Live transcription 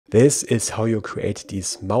This is how you create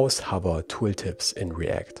these mouse hover tooltips in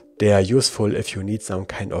React. They are useful if you need some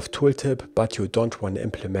kind of tooltip, but you don't want to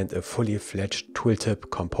implement a fully fledged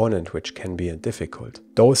tooltip component, which can be difficult.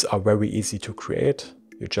 Those are very easy to create.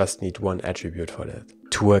 You just need one attribute for that.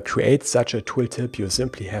 To create such a tooltip, you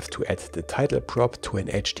simply have to add the title prop to an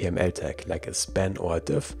HTML tag, like a span or a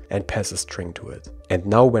div, and pass a string to it. And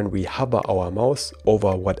now when we hover our mouse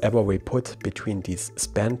over whatever we put between these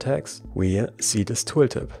span tags, we see this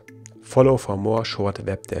tooltip. Follow for more short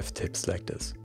web dev tips like this.